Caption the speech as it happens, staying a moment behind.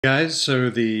Guys,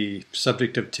 so the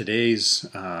subject of today's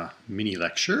mini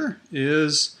lecture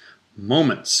is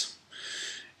moments.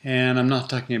 And I'm not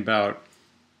talking about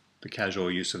the casual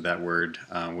use of that word,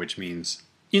 which means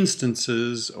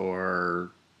instances or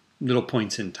little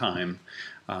points in time,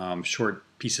 short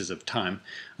pieces of time.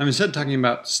 I'm instead talking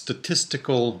about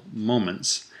statistical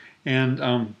moments.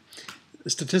 And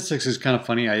statistics is kind of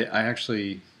funny. I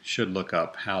actually should look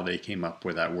up how they came up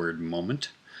with that word moment.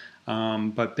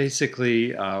 But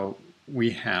basically, we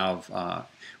have,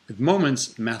 with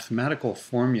moments, mathematical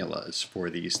formulas for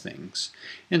these things.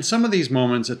 And some of these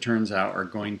moments, it turns out, are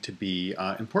going to be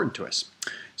important to us.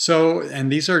 So,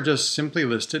 and these are just simply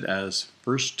listed as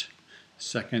first,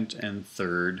 second, and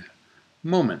third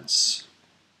moments.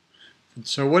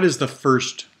 So what is the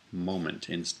first moment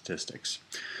in statistics?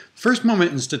 First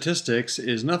moment in statistics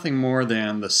is nothing more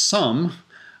than the sum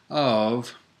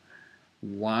of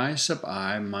y sub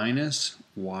I minus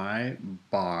y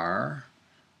bar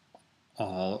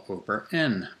all over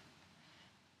n.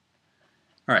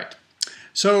 All right,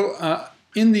 so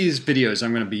in these videos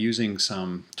I'm going to be using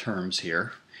some terms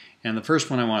here, and the first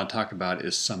one I want to talk about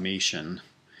is summation.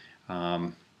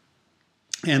 And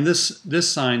this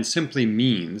sign simply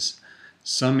means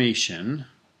summation,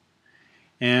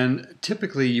 and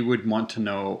typically you would want to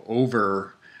know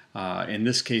over, in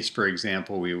this case, for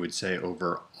example, we would say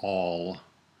over all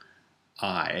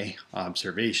I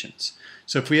observations.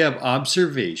 So if we have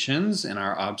observations, and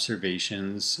our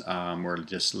observations we're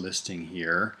just listing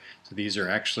here, so these are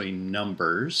actually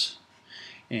numbers,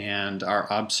 and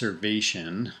our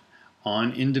observation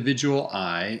on individual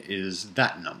I is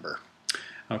that number.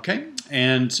 Okay,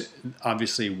 and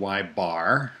obviously y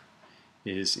bar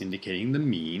is indicating the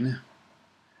mean,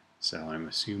 so I'm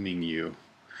assuming you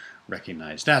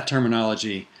recognize that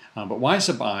terminology. But y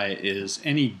sub I is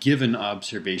any given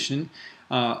observation.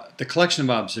 The collection of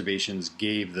observations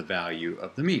gave the value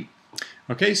of the mean.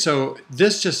 Okay, so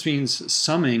this just means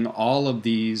summing all of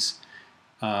these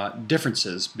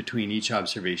differences between each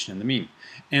observation and the mean.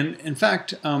 And in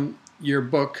fact, your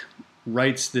book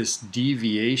writes this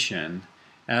deviation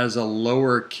as a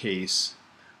lowercase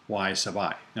y sub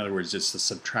I. In other words, it's the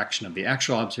subtraction of the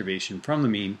actual observation from the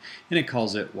mean, and it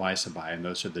calls it y sub I, and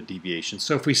those are the deviations.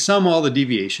 So if we sum all the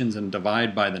deviations and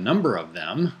divide by the number of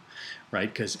them,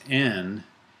 right, because n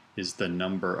is the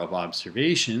number of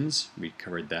observations, we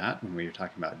covered that when we were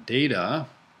talking about data,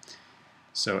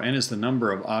 so n is the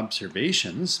number of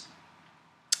observations.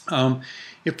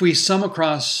 If we sum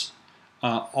across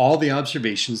all the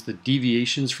observations, the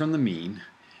deviations from the mean,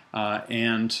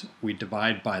 and we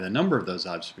divide by the number of those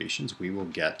observations, we will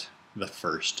get the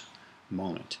first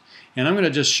moment. And I'm going to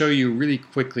just show you really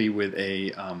quickly with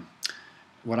a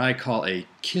what I call a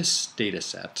KISS data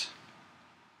set,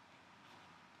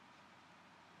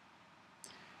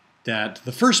 that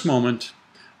the first moment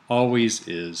always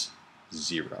is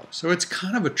 0. So it's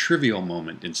kind of a trivial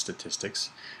moment in statistics.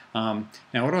 Now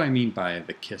what do I mean by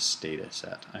the KISS data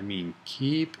set? I mean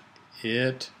keep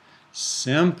it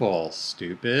simple,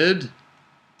 stupid.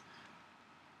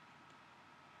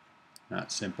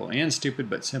 Not simple and stupid,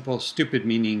 but simple. Stupid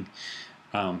meaning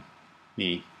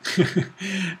me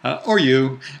or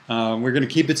you. We're going to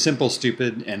keep it simple,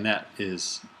 stupid, and that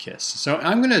is KISS. So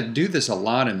I'm going to do this a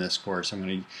lot in this course. I'm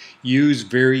going to use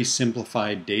very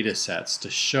simplified data sets to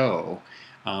show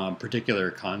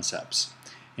particular concepts.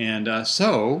 And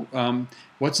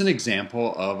what's an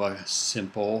example of a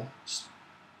simple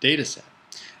data set?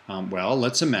 Well,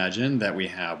 let's imagine that we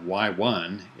have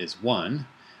y1 is 1,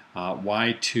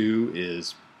 y2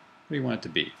 is, what do you want it to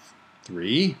be?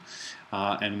 3,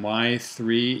 and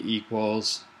y3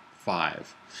 equals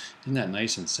 5. Isn't that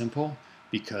nice and simple?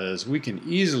 Because we can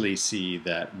easily see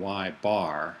that y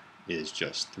bar is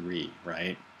just 3,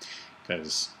 right?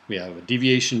 Because we have a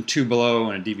deviation 2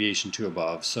 below and a deviation 2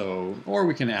 above, so, or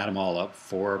we can add them all up.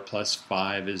 4 plus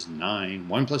 5 is 9,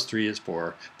 1 plus 3 is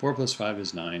 4, 4 plus 5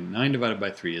 is 9, 9 divided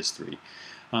by 3 is 3.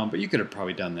 But you could have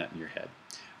probably done that in your head.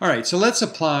 All right, so let's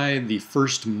apply the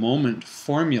first moment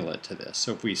formula to this.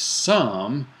 So if we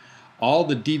sum all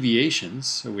the deviations,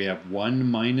 so we have 1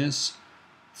 minus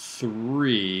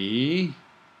 3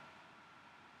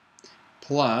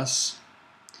 plus,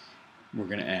 we're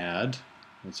going to add,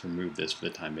 let's remove this for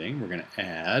the time being, we're going to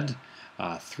add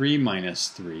 3 minus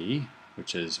 3,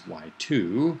 which is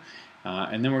y2,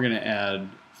 and then we're going to add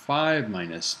 5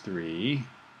 minus 3.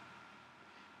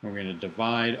 We're going to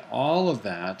divide all of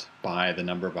that by the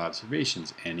number of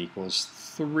observations, n equals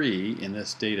 3 in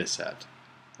this data set,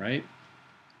 right?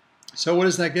 So what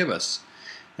does that give us?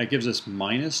 That gives us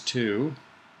minus 2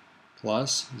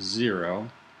 plus 0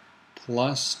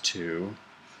 plus 2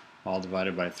 all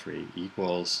divided by 3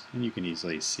 equals, and you can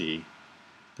easily see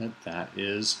that that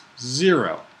is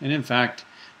 0. And in fact,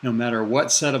 no matter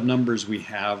what set of numbers we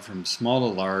have, from small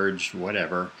to large,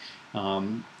 whatever,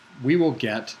 we will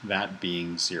get that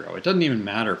being 0. It doesn't even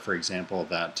matter, for example,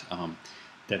 that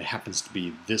that happens to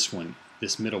be this one,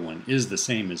 this middle one, is the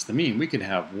same as the mean. We could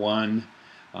have 1,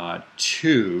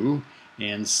 2,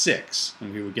 and 6,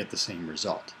 and we would get the same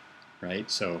result, right?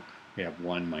 So we have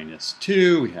 1 minus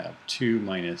 2, we have 1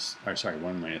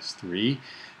 minus 3,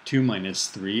 2 minus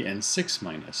 3, and 6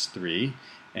 minus 3.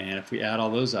 And if we add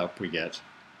all those up, we get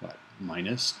what?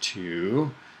 Minus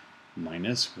 2,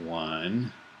 minus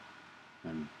 1,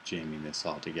 I'm jamming this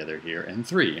all together here, and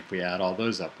 3. If we add all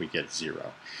those up, we get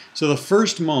 0. So the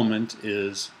first moment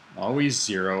is always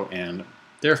 0, and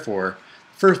therefore,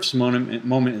 the first moment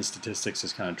in statistics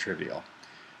is kind of trivial.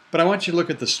 But I want you to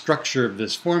look at the structure of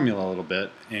this formula a little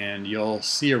bit, and you'll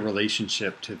see a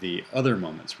relationship to the other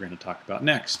moments we're going to talk about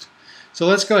next. So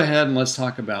let's go ahead and let's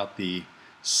talk about the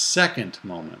second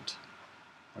moment.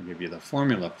 I'll give you the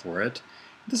formula for it.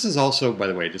 This is also, by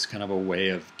the way, just kind of a way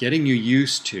of getting you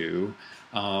used to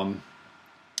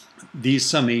these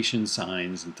summation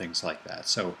signs and things like that.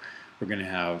 So we're going to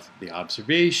have the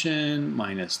observation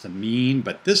minus the mean,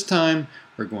 but this time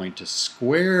we're going to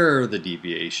square the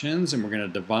deviations and we're going to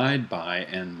divide by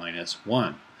n minus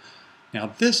 1.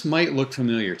 Now this might look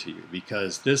familiar to you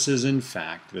because this is in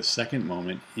fact, the second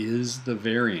moment is the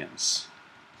variance.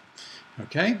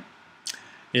 Okay?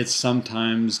 It's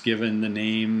sometimes given the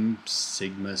name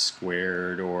sigma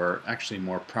squared, or actually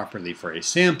more properly for a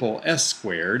sample, s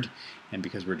squared. And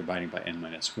because we're dividing by n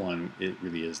minus 1, it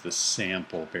really is the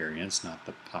sample variance, not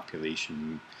the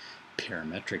population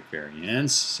parametric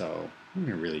variance. So I'm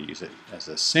going to really use it as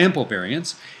a sample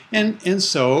variance. And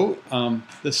so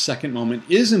the second moment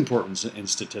is important in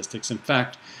statistics. In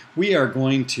fact, we are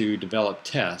going to develop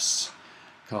tests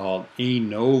called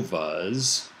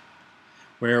ANOVAs,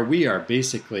 where we are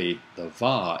basically, the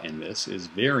VA in this is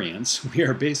variance. We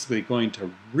are basically going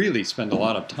to really spend a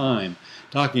lot of time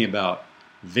talking about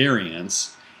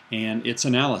variance and its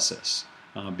analysis,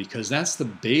 because that's the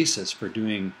basis for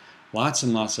doing lots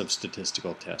and lots of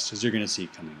statistical tests, as you're going to see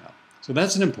coming up. So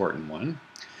that's an important one.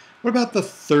 What about the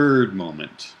third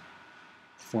moment?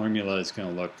 The formula is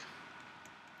going to look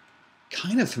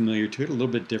kind of familiar to it, a little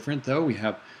bit different though. We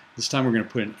have, this time we're going to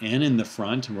put an n in the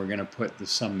front and we're going to put the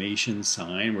summation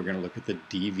sign. We're going to look at the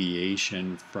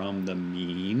deviation from the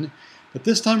mean. But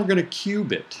this time we're going to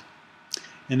cube it.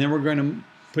 And then we're going to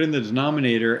put in the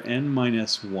denominator n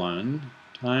minus 1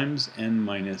 times n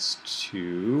minus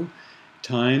 2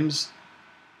 times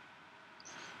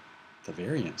the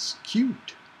variance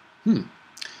cubed.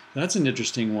 That's an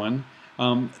interesting one.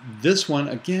 This one,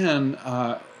 again,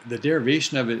 the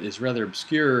derivation of it is rather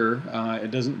obscure. It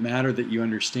doesn't matter that you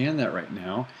understand that right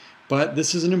now, but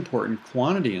this is an important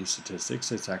quantity in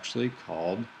statistics. It's actually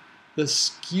called the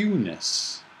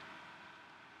skewness.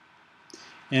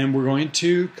 And we're going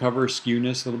to cover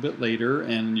skewness a little bit later,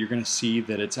 and you're going to see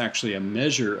that it's actually a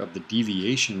measure of the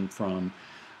deviation from,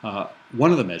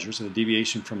 one of the measures of the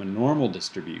deviation from a normal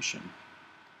distribution.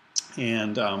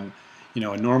 And you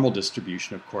know, a normal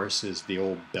distribution, of course, is the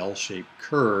old bell-shaped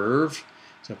curve.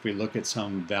 So if we look at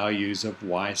some values of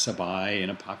y sub I in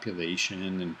a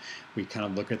population, and we kind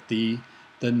of look at the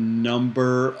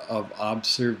number of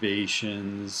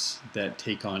observations that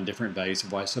take on different values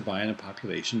of y sub I in a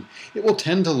population, it will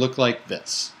tend to look like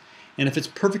this. And if it's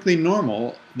perfectly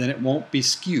normal, then it won't be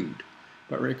skewed.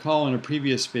 But recall in a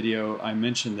previous video I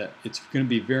mentioned that it's going to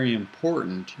be very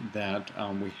important that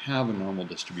we have a normal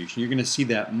distribution. You're going to see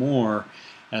that more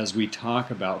as we talk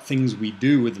about things we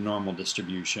do with the normal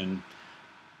distribution,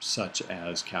 such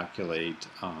as calculate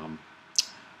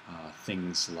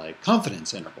things like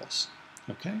confidence intervals.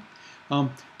 Okay?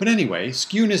 But anyway,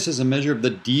 skewness is a measure of the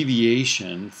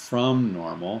deviation from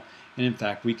normal, and in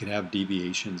fact we could have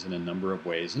deviations in a number of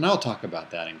ways, and I'll talk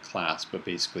about that in class, but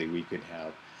basically we could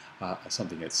have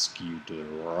something that's skewed to the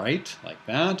right, like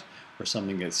that, or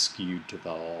something that's skewed to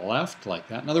the left, like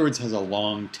that. In other words, has a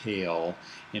long tail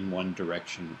in one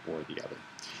direction or the other.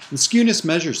 And skewness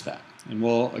measures that. And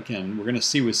we'll, again, we're going to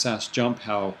see with SAS Jump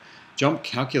how Jump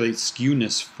calculates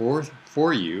skewness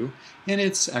for you, and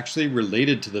it's actually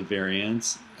related to the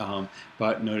variance,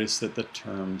 but notice that the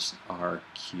terms are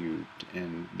cubed,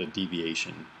 and the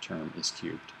deviation term is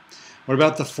cubed. What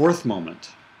about the fourth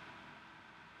moment?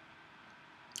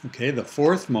 Okay, the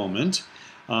fourth moment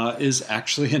is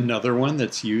actually another one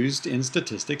that's used in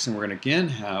statistics, and we're going to again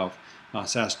have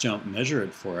SAS Jump measure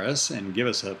it for us and give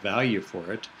us a value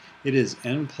for it. It is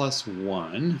n plus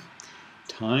 1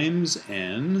 times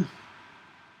n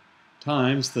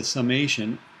times the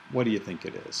summation. What do you think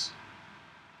it is?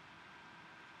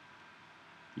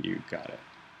 You got it.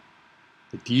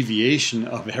 The deviation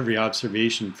of every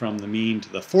observation from the mean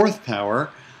to the fourth power,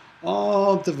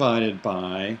 all divided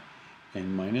by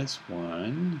n minus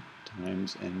 1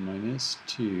 times n minus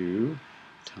 2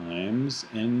 times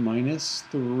n minus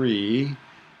 3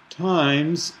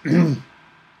 times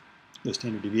the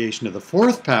standard deviation of the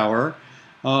fourth power,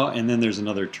 and then there's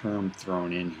another term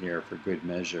thrown in here for good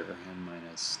measure, n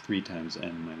minus 3 times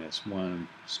n minus 1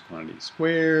 quantity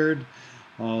squared,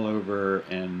 all over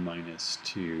n minus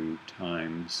 2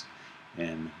 times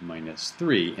n minus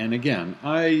 3. And again,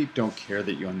 I don't care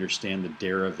that you understand the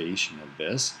derivation of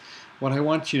this. What I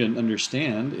want you to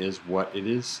understand is what it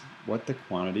is, what the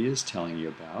quantity is telling you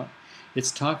about.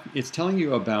 It's telling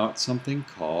you about something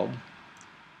called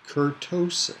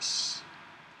kurtosis.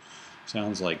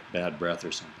 Sounds like bad breath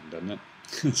or something, doesn't it?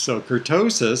 So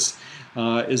kurtosis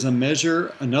is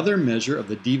another measure of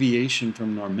the deviation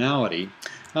from normality.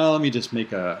 Let me just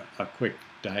make a quick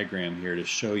diagram here to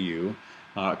show you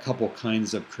a couple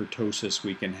kinds of kurtosis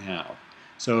we can have.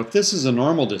 So if this is a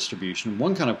normal distribution,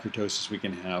 one kind of kurtosis we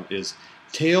can have is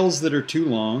tails that are too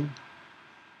long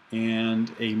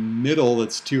and a middle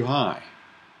that's too high.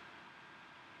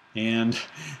 And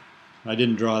I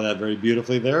didn't draw that very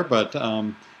beautifully there, but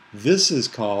this is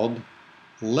called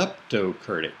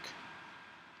leptokurtic.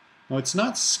 Now it's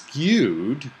not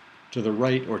skewed to the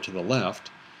right or to the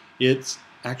left. It's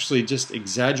actually just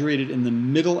exaggerated in the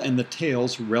middle and the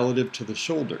tails relative to the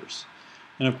shoulders.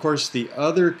 And of course the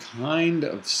other kind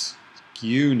of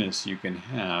skewness you can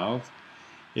have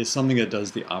is something that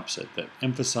does the opposite, that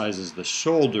emphasizes the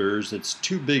shoulders. It's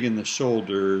too big in the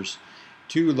shoulders,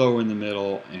 too low in the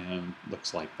middle, and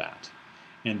looks like that.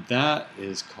 And that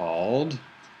is called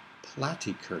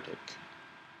Platykurtic.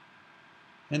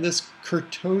 And this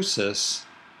kurtosis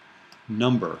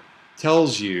number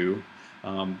tells you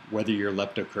whether you're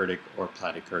leptokurtic or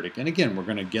platykurtic. And again, we're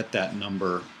going to get that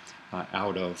number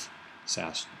out of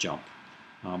SAS Jump.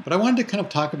 But I wanted to kind of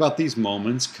talk about these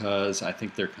moments because I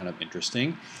think they're kind of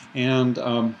interesting. And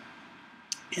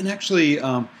actually,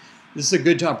 this is a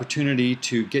good opportunity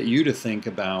to get you to think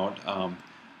about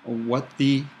what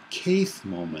the kth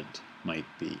moment might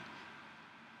be.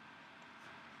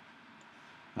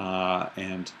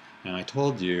 And I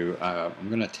told you I'm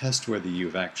going to test whether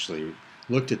you've actually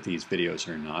looked at these videos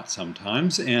or not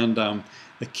sometimes. And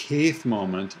the kth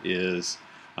moment is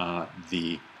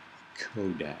the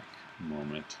Kodak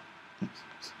Moment.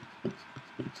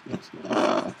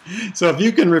 So if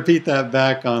you can repeat that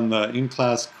back on the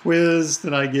in-class quiz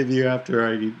that I give you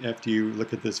after you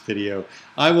look at this video,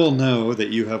 I will know that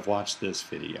you have watched this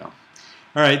video.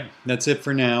 All right, that's it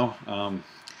for now.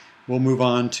 We'll move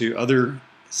on to other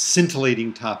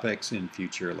scintillating topics in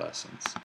future lessons.